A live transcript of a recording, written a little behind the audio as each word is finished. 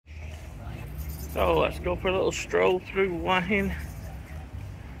So let's go for a little stroll through Hua Hin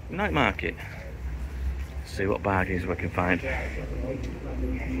Night Market. See what bargains we can find.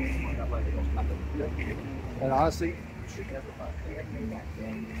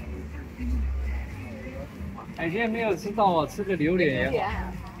 海鲜没有吃到，我吃个榴莲也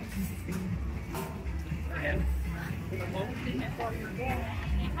好。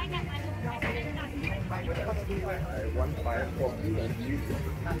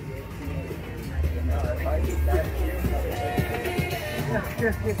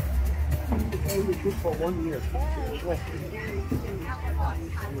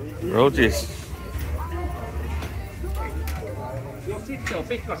Roses. Sitten on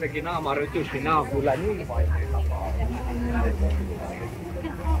pikkasenkin naamarytys, niin nämä on kyllä niin vaikeita.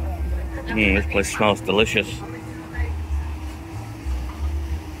 This place smells delicious.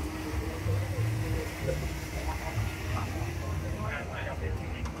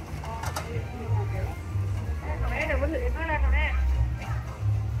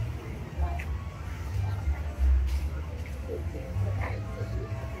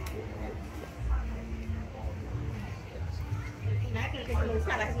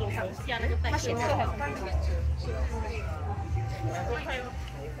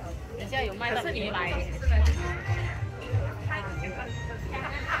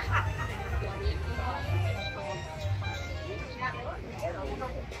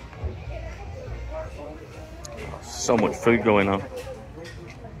 So much food going on.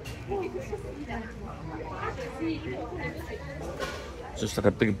 Just had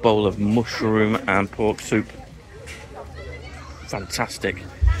a big bowl of mushroom and pork soup. Fantastic.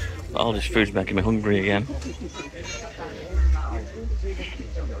 All this food's making me hungry again.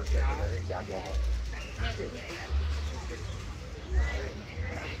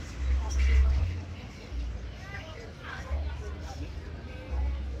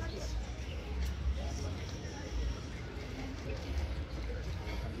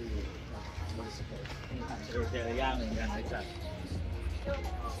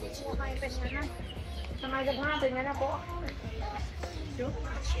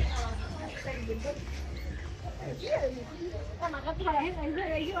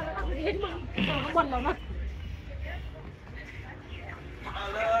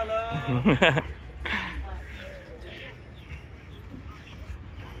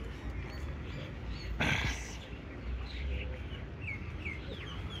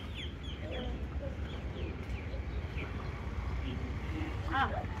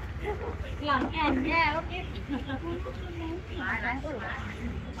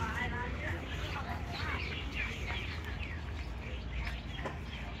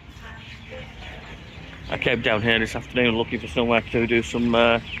 I came down here this afternoon looking for somewhere to do some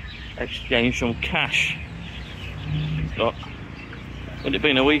exchange some cash, but with it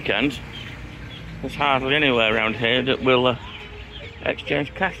being a weekend, there's hardly anywhere around here that will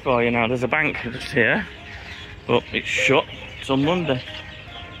exchange cash for you now. There's a bank just here, but it's shut till Monday.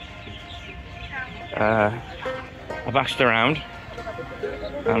 I've asked around,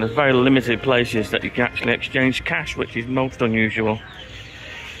 and there's very limited places that you can actually exchange cash, which is most unusual.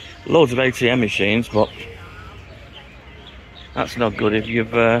 Loads of ATM machines, but that's not good if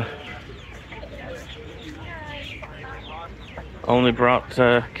you've only brought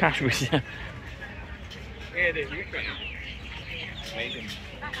cash with you.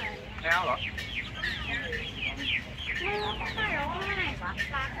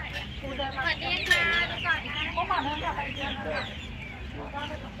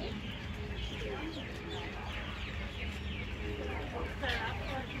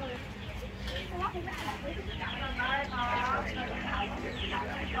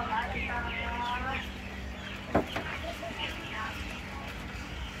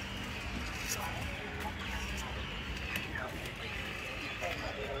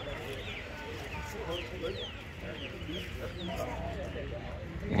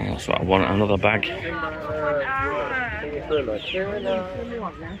 Yeah, that's what I want, another bag.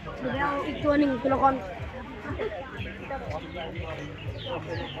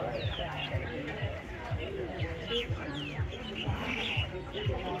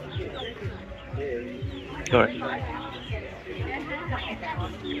 Sorry.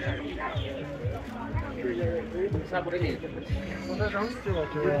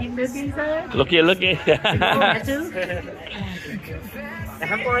 Looky, looky.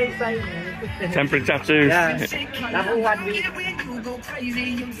 Temporary tattoos.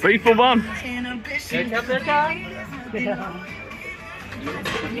 3 for 1.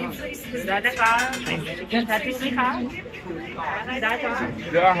 ได้นะคะเชิญทานที่นี่ค่ะได้จ้ะ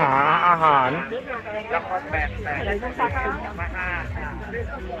เรือหาอาหาร แล้วก็แบบมาห้า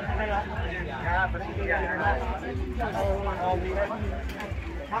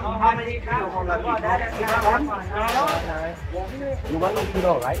How many cows? You want 1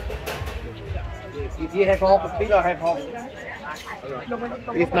 kilo, right? If you have half a kilo, have half.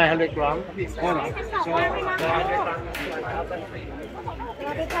 It's 900 grams. Oh, no. So,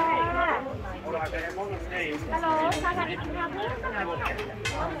 ฮัลโหลสวัสดีครับ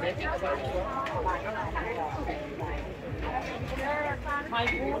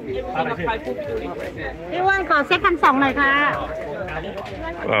พี่อ้วนขอเซ็ต1,200หน่อยค่ะ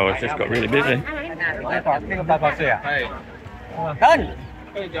Wow, it's just got really busy. Done.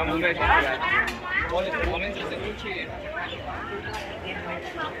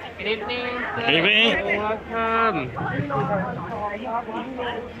 Maybe. Welcome.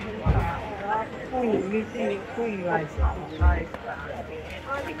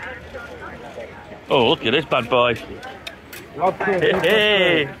 Oh, look at this bad boy. Okay.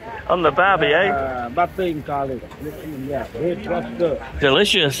 Hey, on the barbie, eh? Bustling garlic. Yeah, red buster.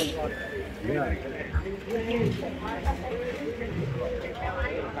 Delicious. Yeah.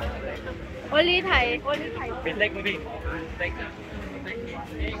 โอลีไทยโอลีไทย เป็นเล็กมั้ยพี่เล็ก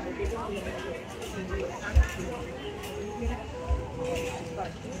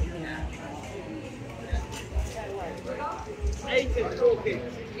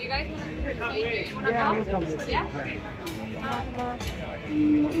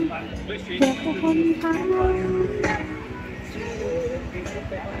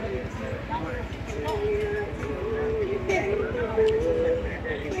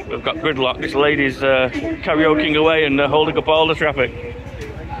We've got gridlock. This lady's karaokeing away and holding up all the traffic.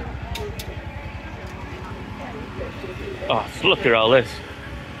 Oh, look at all this.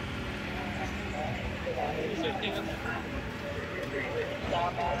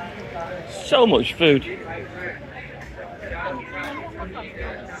 So much food.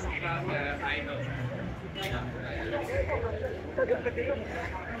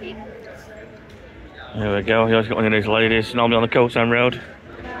 There we go. Here's got one of these ladies, normally on the Kosan Road,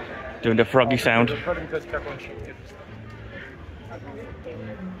 doing the froggy sound.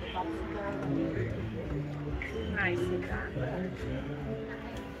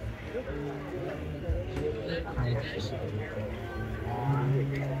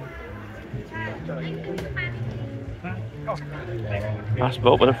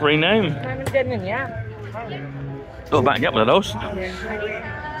 Passport with a free name. Go back and get one of those.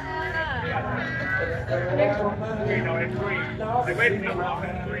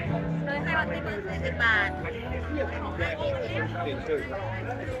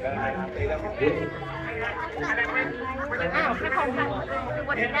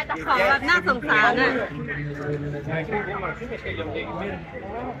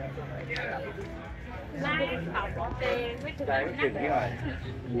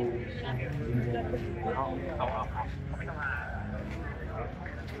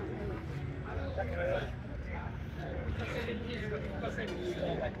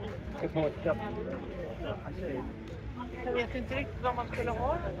 Jag vet inte riktigt vad man skulle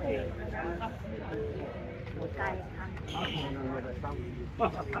ha det till.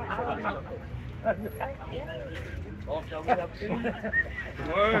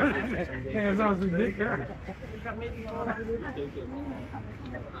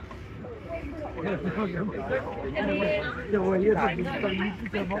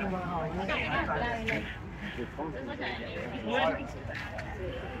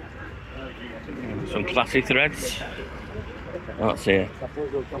 Some classy threads. That's it.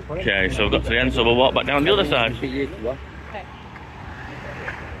 Okay, so we've got to the end, so we'll walk back down the other side.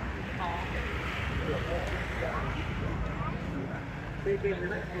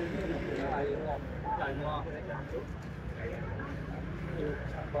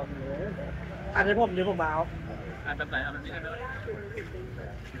 Anh ơi,ผมเบาอันแบบไหนอันแบบนี้ได้ไหม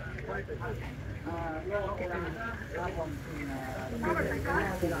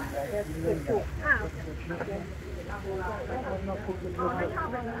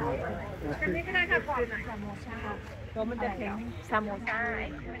อันนี้ก็ได้ค่ะก่อนหน่อยซาโมซาตัวมันจะแข็งซาโมซา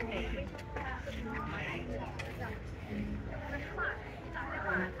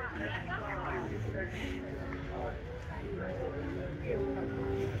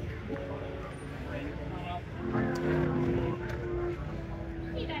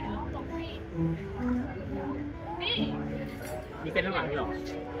นี่เป็นน้ำหวานหรอ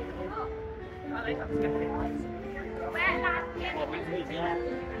แวะร้านเที่ยง เอา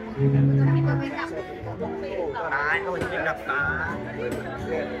ไปกินกับตา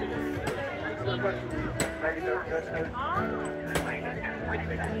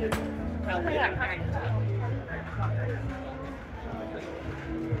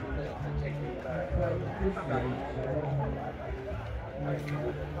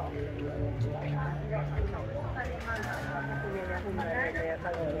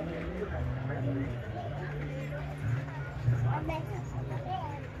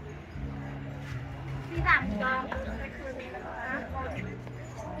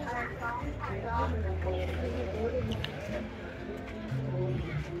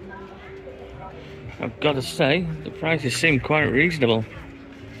I've got to say, the prices seem quite reasonable.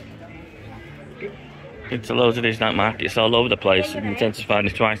 Been to loads of these night markets all over the place, and you tend to find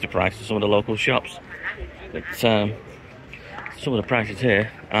it's twice the price of some of the local shops. But some of the prices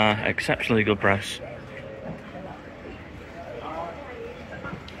here are exceptionally good price.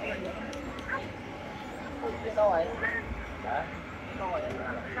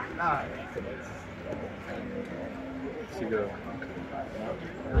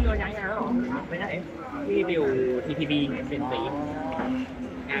 Đi điều TTV เป็นสี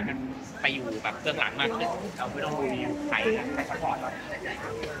งานไปอยู่แบบเบื้องหลังมากขึ้นเราไม่ต้องดูรีวิวไทยนะไทยซัพพอร์ตเ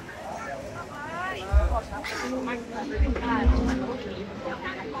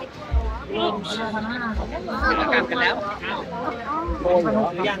ริ่มการกันแล้วโน่น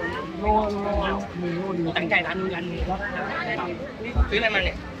หรือยังโน่นตั้งใจร้านกันซื้ออะไรมาเ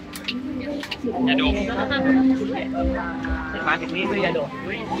นี่ยยาดมมาถึงนี่คือยาดม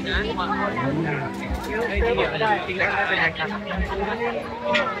จริงแล้วเป็นอะไร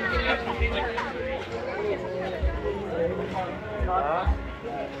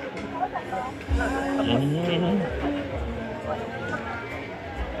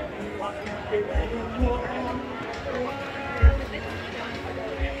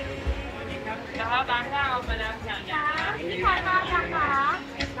ร้านข้าวมาแล้วที่ทานข้าวยังคะ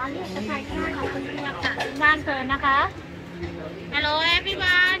ร้านนี้จะใช้ข้าวของคุณเลือกค่ะบ้านเกินนะคะ Hello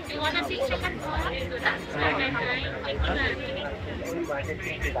everyone you wanna see chicken pot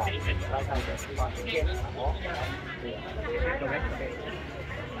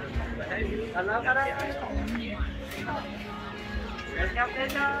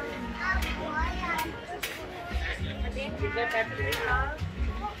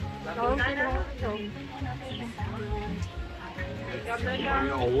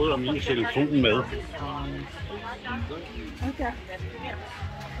overhovedet, om I kan sætte foden med. Okay.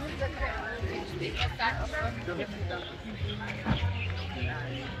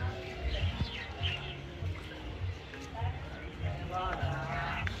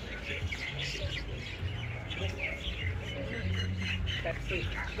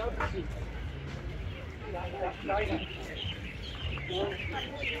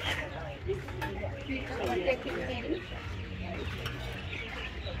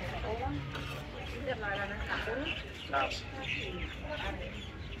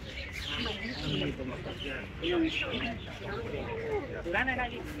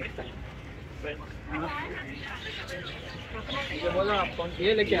 बोला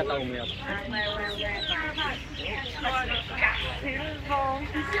ये लेके आता हूँ मैं अब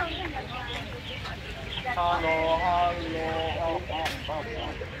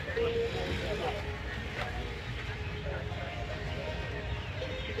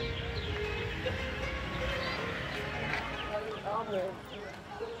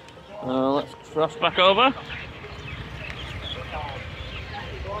Let's cross back over.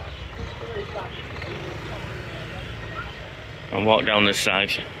 And walk down this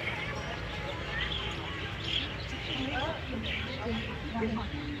side.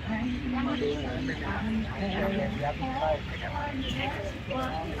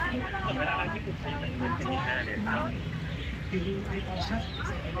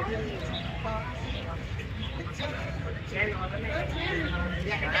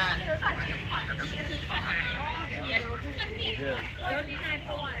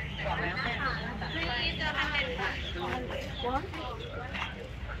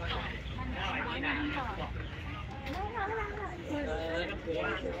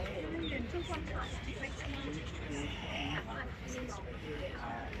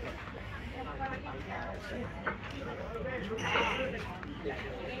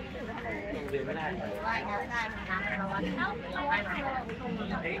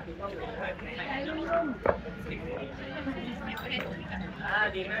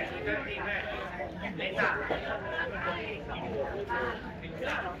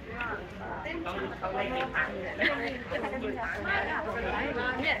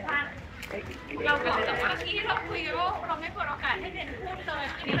 เราบอกเมื่อกี้เราคุยกันว่าเราไม่เปิดโอกาสให้เบนพูดเลย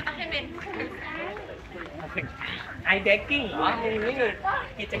อันนี้เราต้องให้เบนพูด ไอเบกกิ้งเหรอนี่คือ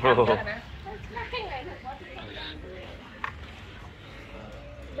กิจกรรมเยอะนะ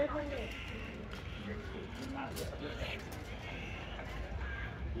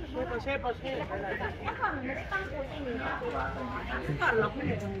เมื่อก่อนมันไม่ได้ตั้งโพสต์อย่างนี้ก่อนเราพูดอ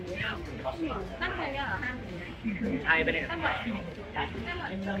ยู่ตรงนี้ตั้งใจเหรอ ไอไปเนี่ย ตั้งไว้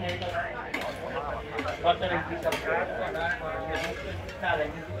ก็จะเป็นกิจกรรมก็ได้ถ้าอะไร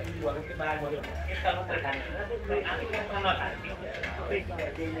ที่อยู่ที่บ้านหมดก็ต้องไปทานต้องรอทาน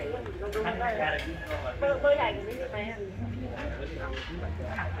เบอร์ใหญ่กันไม่ใช่ไหม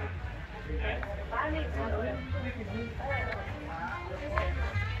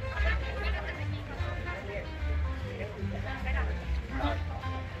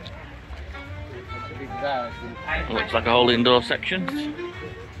Looks like a whole indoor section.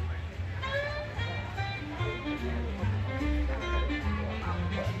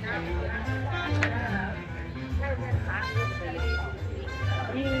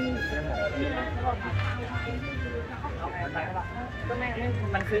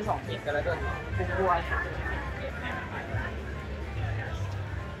 Mình cứ sòng nhịp cái đó thôi. Cua.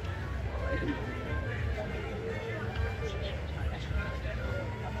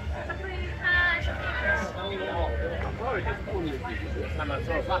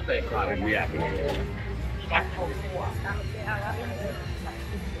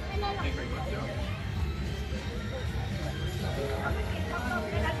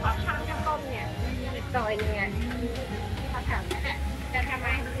 Rồi nè, họ thẳng đó nè, cho tham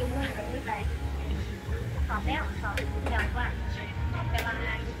ăn chung với cái này. Họp béo, họp dầu quá, cho bạn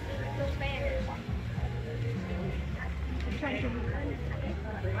ăn chung bè.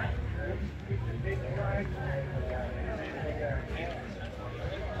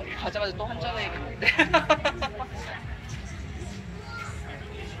 가자마자 또 한 잔 해야겠는데.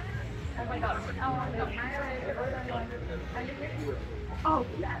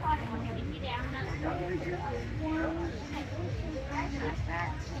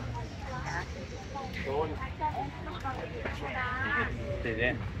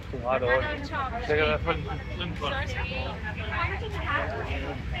 Để cùng hoa đồ. Đây là phân còn.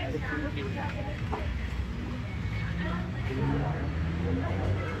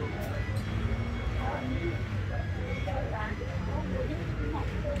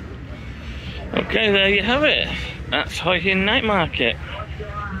 Okay, there you have it. That's Hua Hin Night Market.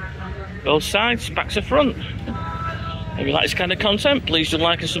 Both sides, backs to front. If you like this kind of content, please do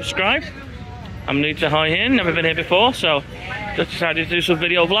like and subscribe. I'm new to Hua Hin, never been here before, so just decided to do some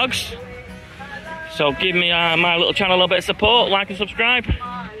video vlogs. So give me my little channel a little bit of support, like and subscribe.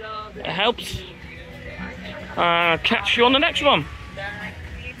 It helps. Catch you on the next one.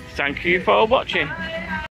 Thank you for watching.